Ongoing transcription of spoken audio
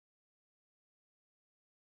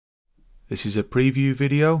This is a preview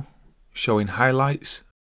video showing highlights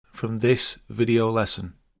from this video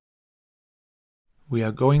lesson. We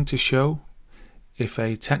are going to show if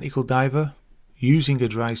a technical diver using a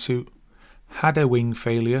Drysuit had a wing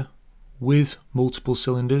failure with multiple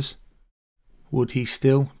cylinders, would he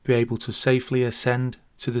still be able to safely ascend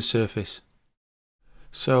to the surface?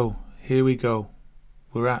 So here we go.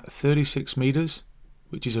 We're at 36 meters,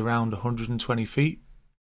 which is around 120 feet.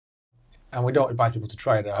 And we don't advise people to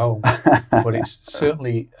try it at home, but it's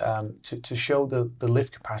certainly to show the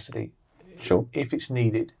lift capacity, sure, if it's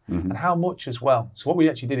needed, and how much as well. So what we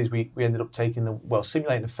actually did is we ended up taking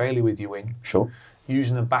simulating a failure with your wing, sure,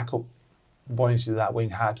 using the backup buoyancy that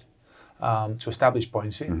wing had to establish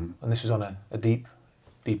buoyancy, and this was on a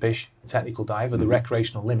deepish technical dive, or the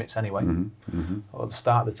recreational limits anyway, or the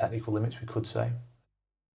start of the technical limits, we could say.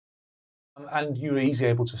 And you were easily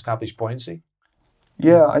able to establish buoyancy.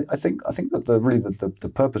 Yeah, I think that the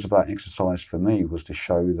purpose of that exercise for me was to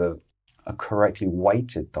show that a correctly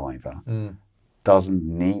weighted diver doesn't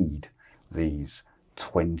need these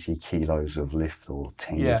 20 kilos of lift or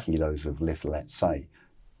 10 kilos of lift, let's say.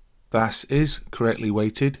 Vass is correctly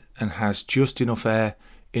weighted and has just enough air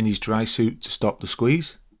in his Drysuit to stop the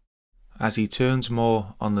squeeze. As he turns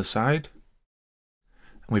more on the side,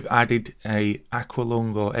 we've added a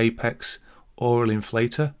Aqualung or Apex oral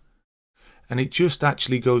inflator, and it just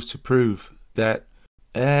actually goes to prove that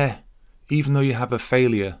air, even though you have a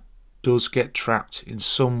failure, does get trapped in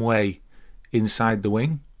some way inside the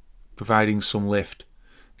wing, providing some lift.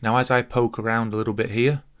 Now as I poke around a little bit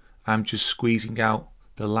here, I'm just squeezing out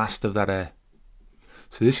the last of that air.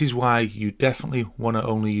 So this is why you definitely want to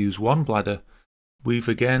only use one bladder. We've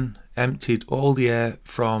again emptied all the air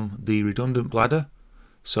from the redundant bladder,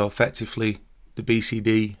 so effectively the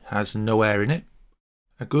BCD has no air in it.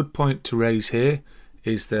 A good point to raise here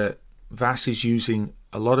is that Vass is using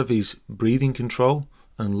a lot of his breathing control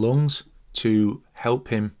and lungs to help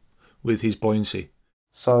him with his buoyancy.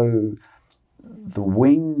 So the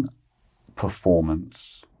wing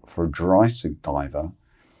performance for a Drysuit diver,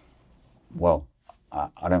 well,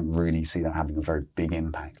 I don't really see that having a very big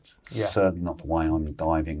impact. Yeah. Certainly not the way I'm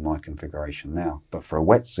diving my configuration now. But for a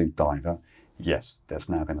wetsuit diver, yes, that's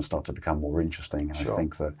now going to start to become more interesting. And sure. I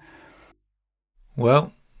think that...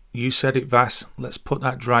 Well, you said it, Vass. Let's put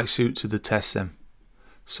that Drysuit to the test then.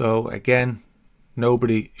 So again,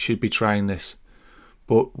 nobody should be trying this,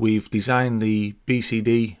 but we've designed the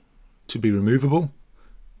BCD to be removable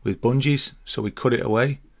with bungees, so we cut it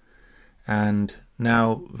away, and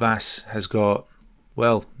now Vass has got,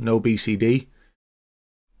 well, no BCD.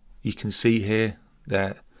 You can see here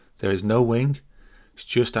that there is no wing, it's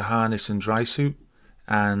just a harness and Drysuit,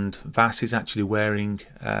 and Vass is actually wearing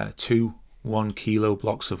two 1 kilo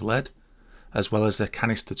blocks of lead, as well as a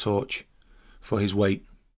canister torch for his weight.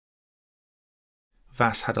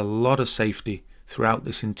 Vass had a lot of safety throughout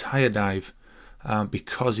this entire dive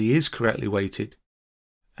because he is correctly weighted,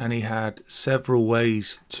 and he had several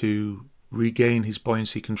ways to regain his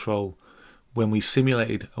buoyancy control when we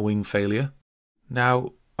simulated a wing failure.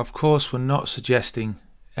 Now, of course, we're not suggesting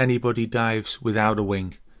anybody dives without a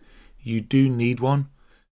wing. You do need one.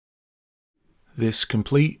 This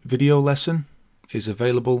complete video lesson is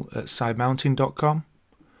available at sidemounting.com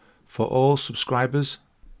for all subscribers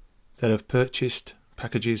that have purchased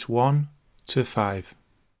packages 1 to 5.